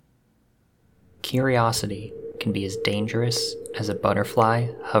curiosity can be as dangerous as a butterfly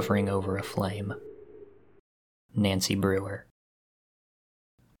hovering over a flame. Nancy Brewer.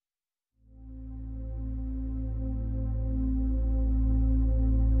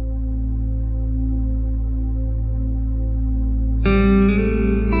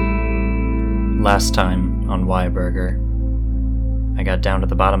 Last time on Whataburger, I got down to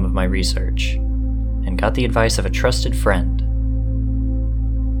the bottom of my research and got the advice of a trusted friend.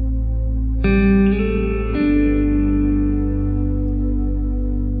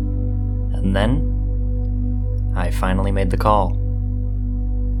 And then, I finally made the call.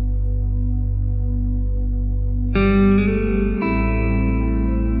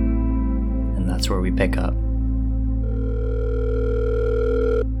 And that's where we pick up.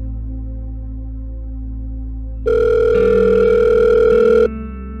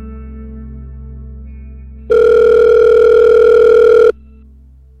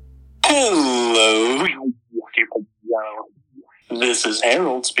 Hello. This is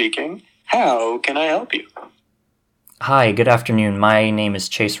Harold speaking. How can I help you? Hi, good afternoon. My name is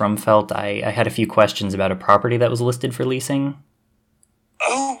Chase Rumfelt. I had a few questions about a property that was listed for leasing.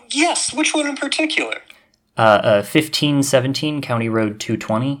 Oh, yes. Which one in particular? 1517 County Road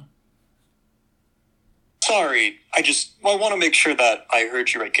 220. Sorry, I want to make sure that I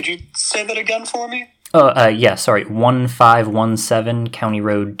heard you right. Could you say that again for me? Yeah, sorry. 1517 County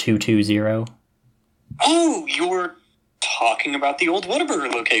Road 220. Oh, you're talking about the old Whataburger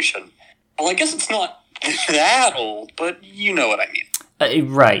location. Well, I guess it's not that old, but you know what I mean.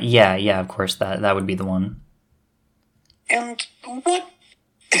 Right, yeah, of course, that would be the one. And what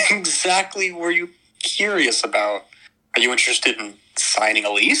exactly were you curious about? Are you interested in signing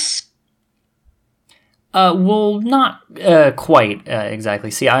a lease? Well, not quite exactly.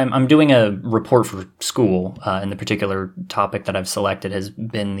 See, I'm doing a report for school, and the particular topic that I've selected has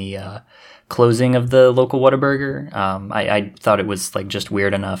been the closing of the local Whataburger. I thought it was like just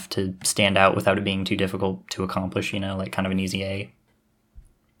weird enough to stand out without it being too difficult to accomplish. Like kind of an easy A.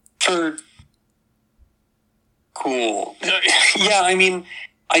 Cool. Yeah, I mean,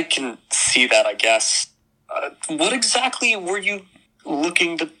 I can see that, I guess. What exactly were you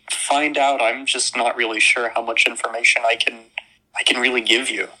looking to find out? I'm just not really sure how much information I can really give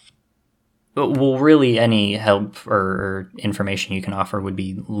you. Well, really, any help or information you can offer would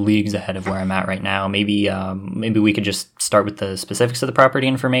be leagues ahead of where I'm at right now. Maybe we could just start with the specifics of the property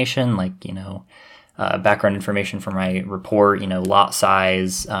information, like background information for my report, lot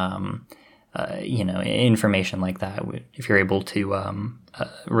size, information like that. If you're able to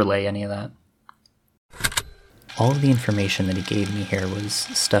relay any of that. All of the information that he gave me here was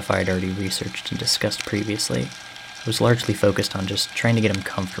stuff I'd already researched and discussed previously. I was largely focused on just trying to get him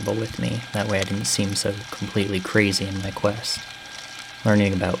comfortable with me, that way I didn't seem so completely crazy in my quest.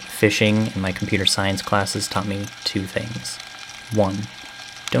 Learning about fishing in my computer science classes taught me two things. One,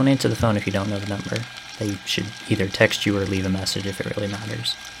 don't answer the phone if you don't know the number. They should either text you or leave a message if it really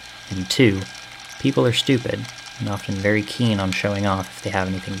matters. And two, people are stupid, and often very keen on showing off if they have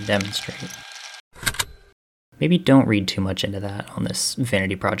anything to demonstrate. Maybe don't read too much into that on this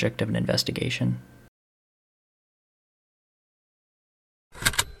vanity project of an investigation.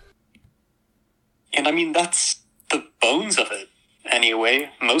 And I mean, that's the bones of it,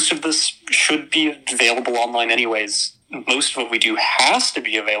 anyway. Most of this should be available online anyways. Most of what we do has to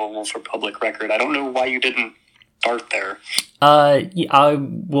be available for public record. I don't know why you didn't start there.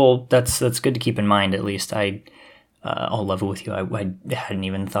 Well, that's good to keep in mind, at least. I'll level with you. I hadn't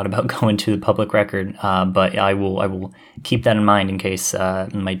even thought about going to the public record, but I will keep that in mind in case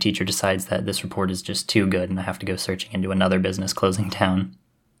my teacher decides that this report is just too good and I have to go searching into another business closing down.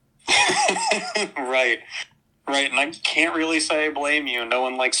 Right. And I can't really say I blame you. No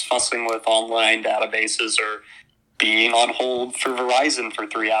one likes fussing with online databases or being on hold for Verizon for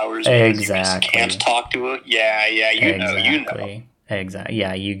 3 hours. Exactly. You just can't talk to it. Yeah, you know. Exactly.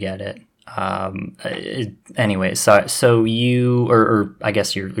 Yeah, you get it. Anyway, so you, or I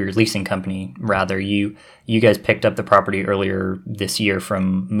guess your leasing company, rather, you guys picked up the property earlier this year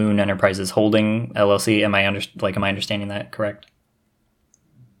from Moon Enterprises Holding LLC. Am I understanding that correct?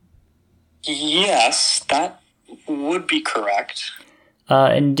 Yes, that would be correct.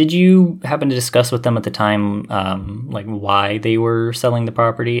 And did you happen to discuss with them at the time, why they were selling the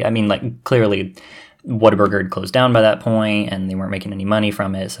property? I mean, clearly Whataburger had closed down by that point and they weren't making any money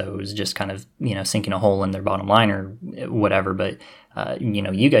from it, so it was just kind of, sinking a hole in their bottom line or whatever, but,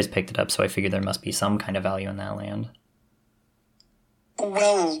 you guys picked it up, so I figured there must be some kind of value in that land.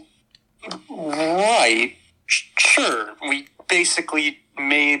 Well, right. Sure. We basically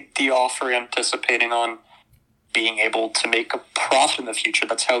made the offer anticipating on being able to make a profit in the future.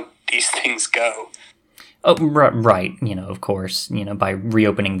 That's how these things go. Oh, right. Of course, by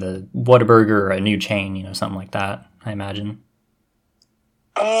reopening the Whataburger or a new chain, something like that, I imagine.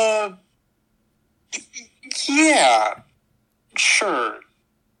 Yeah, sure.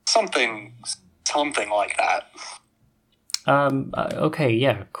 Something like that. Okay,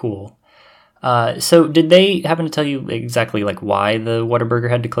 yeah, cool. So did they happen to tell you exactly, why the Whataburger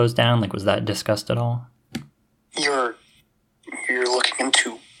had to close down? Was that discussed at all? You're looking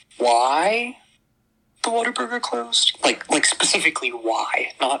into why the Whataburger closed? Like specifically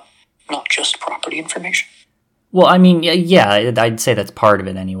why, not just property information? Well, I mean, yeah, I'd say that's part of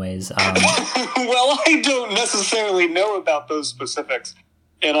it anyways. Well, I don't necessarily know about those specifics,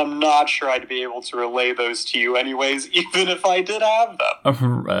 and I'm not sure I'd be able to relay those to you anyways, even if I did have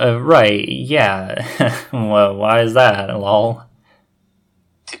them. Right, yeah. Well, why is that, lol?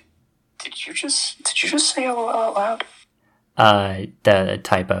 Did you just say out loud? The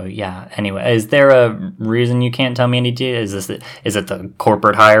typo, yeah. Anyway, is there a reason you can't tell me any details? Is it the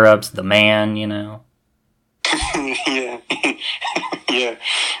corporate higher-ups, the man, Yeah. Yeah.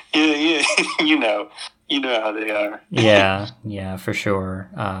 You know how they are. Yeah, for sure.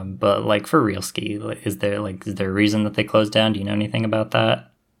 But for real, Ski, is there a reason that they closed down? Do you know anything about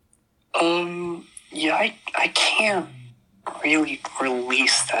that? Yeah, I can't really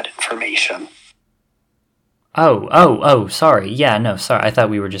release that information. Oh, sorry. Yeah, no, sorry. I thought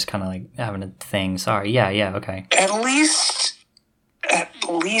we were just kind of having a thing. Sorry. Yeah, okay. At least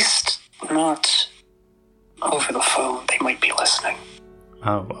not over the phone. They might be listening.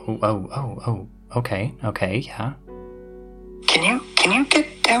 Oh. Okay, yeah. Can you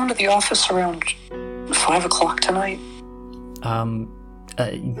get down to the office around 5 o'clock tonight?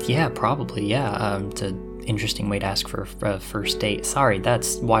 Yeah, probably, yeah. It's an interesting way to ask for a first date. Sorry,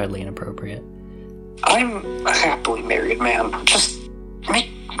 that's wildly inappropriate. I'm a happily married man. Just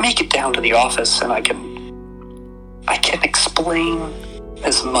make it down to the office and I can explain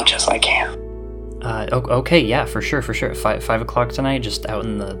as much as I can. Okay, yeah, for sure. 5 o'clock tonight, just out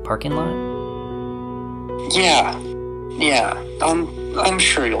in the parking lot? Yeah. I'm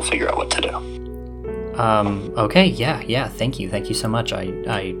sure you'll figure out what to do. Okay, yeah, thank you so much.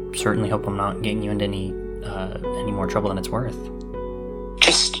 I certainly hope I'm not getting you into any more trouble than it's worth.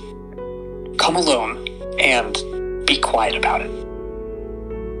 Just come alone and be quiet about it.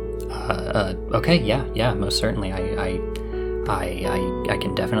 Okay, yeah, most certainly. I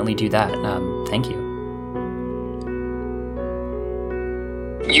can definitely do that. Thank you.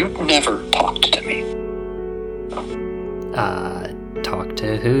 You never talked to me. Talk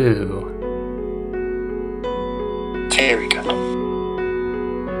to who? Very good.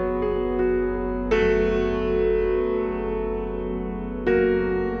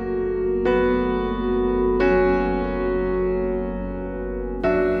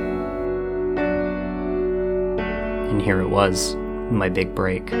 And here it was, my big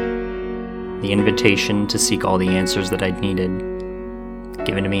break. The invitation to seek all the answers that I'd needed,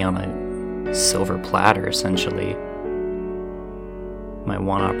 given to me on a silver platter, essentially. My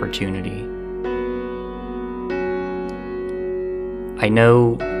one opportunity. I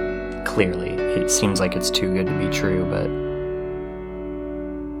know, clearly, it seems like it's too good to be true, but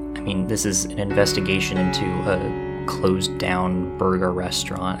I mean, this is an investigation into a closed-down burger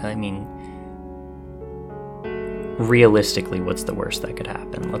restaurant. I mean, realistically, what's the worst that could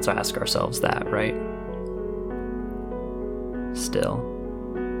happen? Let's ask ourselves that, right? Still.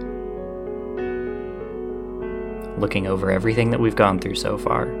 Looking over everything that we've gone through so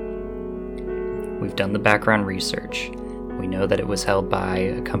far. We've done the background research. We know that it was held by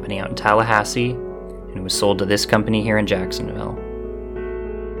a company out in Tallahassee, and it was sold to this company here in Jacksonville.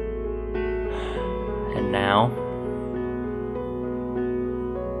 And now,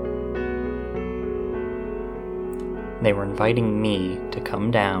 they were inviting me to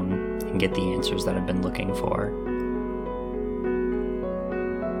come down and get the answers that I've been looking for.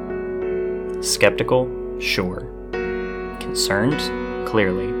 Skeptical? Sure. Concerned?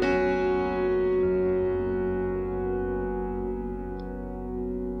 Clearly.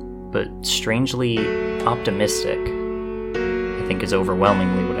 But strangely optimistic, I think, is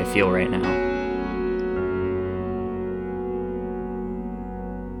overwhelmingly what I feel right now.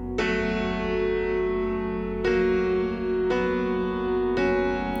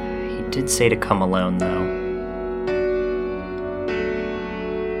 He did say to come alone, though.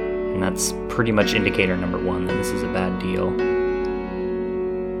 And that's pretty much indicator number one that this is a bad deal.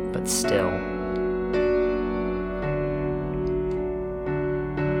 But still.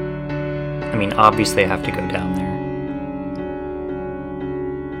 I mean, obviously I have to go down there.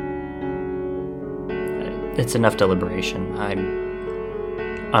 it's enough deliberation.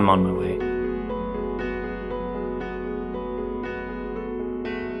 I'm on my way.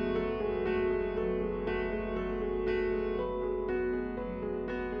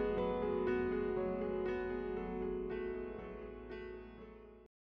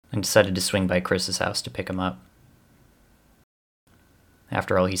 I decided to swing by Chris's house to pick him up.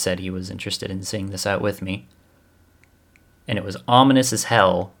 After all, he said he was interested in seeing this out with me. And it was ominous as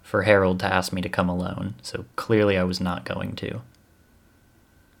hell for Harold to ask me to come alone, so clearly I was not going to.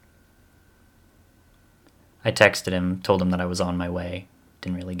 I texted him, told him that I was on my way.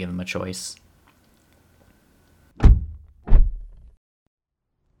 Didn't really give him a choice.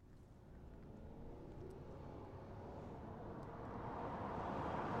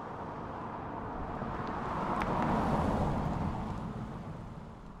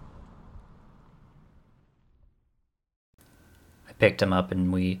 Picked him up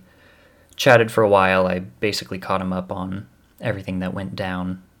and we chatted for a while. I basically caught him up on everything that went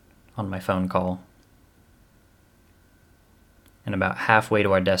down on my phone call. And about halfway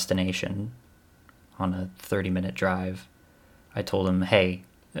to our destination, on a 30-minute drive, I told him, hey,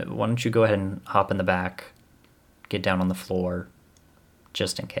 why don't you go ahead and hop in the back, get down on the floor,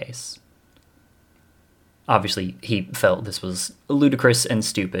 just in case. Obviously, he felt this was ludicrous and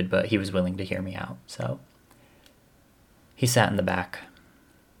stupid, but he was willing to hear me out, so he sat in the back.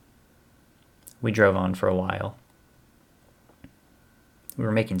 We drove on for a while. We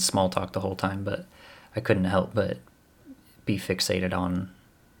were making small talk the whole time, but I couldn't help but be fixated on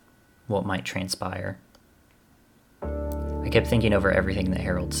what might transpire. I kept thinking over everything that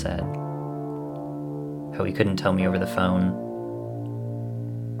Harold said. How he couldn't tell me over the phone.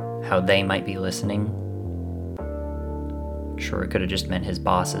 How they might be listening. Sure, it could have just meant his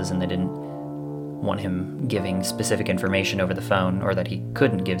bosses and they didn't want him giving specific information over the phone, or that he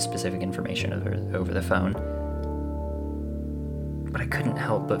couldn't give specific information over the phone. But I couldn't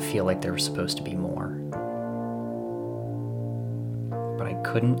help but feel like there was supposed to be more. But I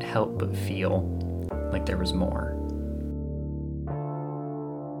couldn't help but feel like there was more.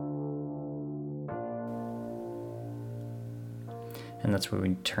 And that's where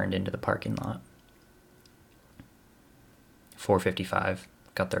we turned into the parking lot. 4:55.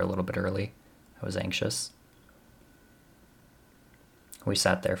 Got there a little bit early. I was anxious. We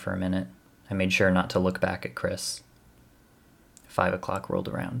sat there for a minute. I made sure not to look back at Chris. 5 o'clock rolled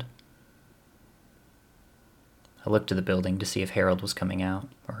around. I looked to the building to see if Harold was coming out,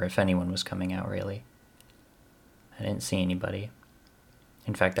 or if anyone was coming out, really. I didn't see anybody.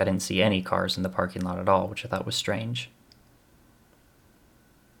 In fact, I didn't see any cars in the parking lot at all, which I thought was strange.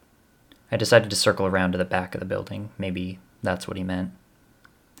 I decided to circle around to the back of the building. Maybe that's what he meant.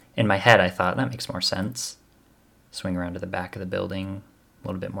 In my head, I thought, that makes more sense. Swing around to the back of the building, a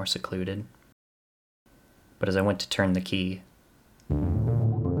little bit more secluded. But as I went to turn the key,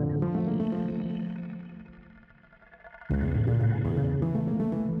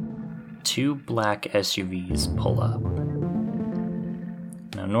 two black SUVs pull up.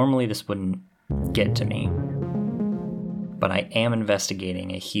 Now, normally this wouldn't get to me, but I am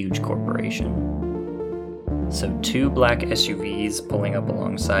investigating a huge corporation. So two black SUVs pulling up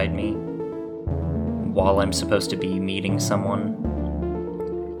alongside me while I'm supposed to be meeting someone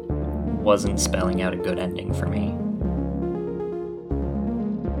wasn't spelling out a good ending for me.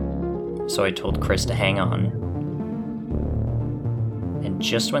 So I told Chris to hang on. And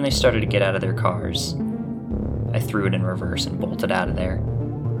just when they started to get out of their cars, I threw it in reverse and bolted out of there.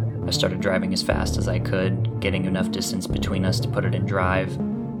 I started driving as fast as I could, getting enough distance between us to put it in drive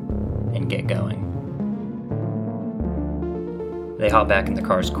and get going. They hopped back in the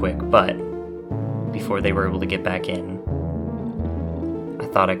cars quick, but before they were able to get back in, I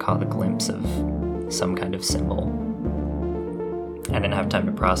thought I caught a glimpse of some kind of symbol. I didn't have time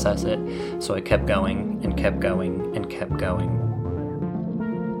to process it, so I kept going and kept going and kept going.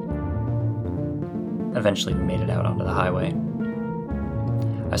 Eventually we made it out onto the highway.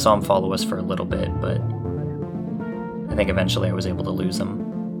 I saw him follow us for a little bit, but I think eventually I was able to lose him.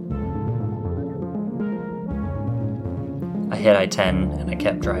 I hit I-10 and I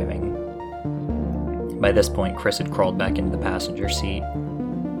kept driving. By this point, Chris had crawled back into the passenger seat.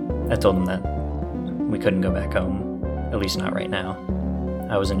 I told him that we couldn't go back home, at least not right now.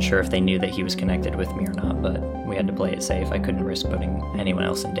 I wasn't sure if they knew that he was connected with me or not, but we had to play it safe. I couldn't risk putting anyone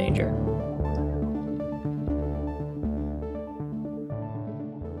else in danger.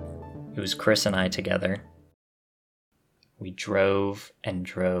 It was Chris and I together. We drove and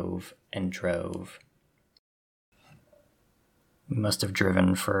drove and drove. We must have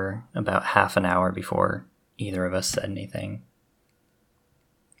driven for about half an hour before either of us said anything.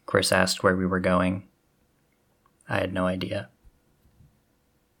 Chris asked where we were going. I had no idea.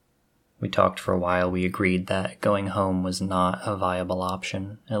 We talked for a while. We agreed that going home was not a viable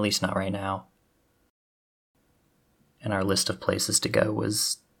option, at least not right now. And our list of places to go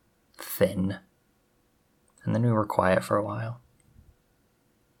was thin. And then we were quiet for a while.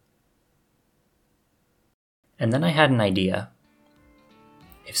 And then I had an idea.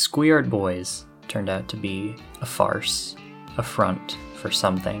 If Schoolyard Boys turned out to be a farce, a front for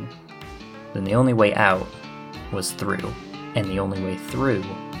something, then the only way out was through, and the only way through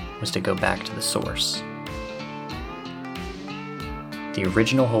was to go back to the source. The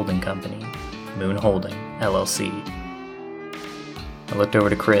original holding company, Moon Holding, LLC. I looked over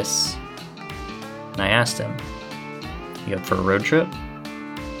to Chris, and I asked him, "You up for a road trip?"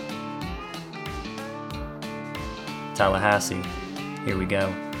 Tallahassee, here we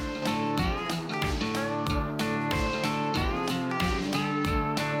go.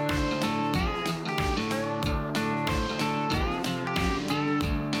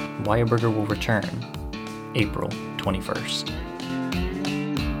 Whyaburger will return April 21st.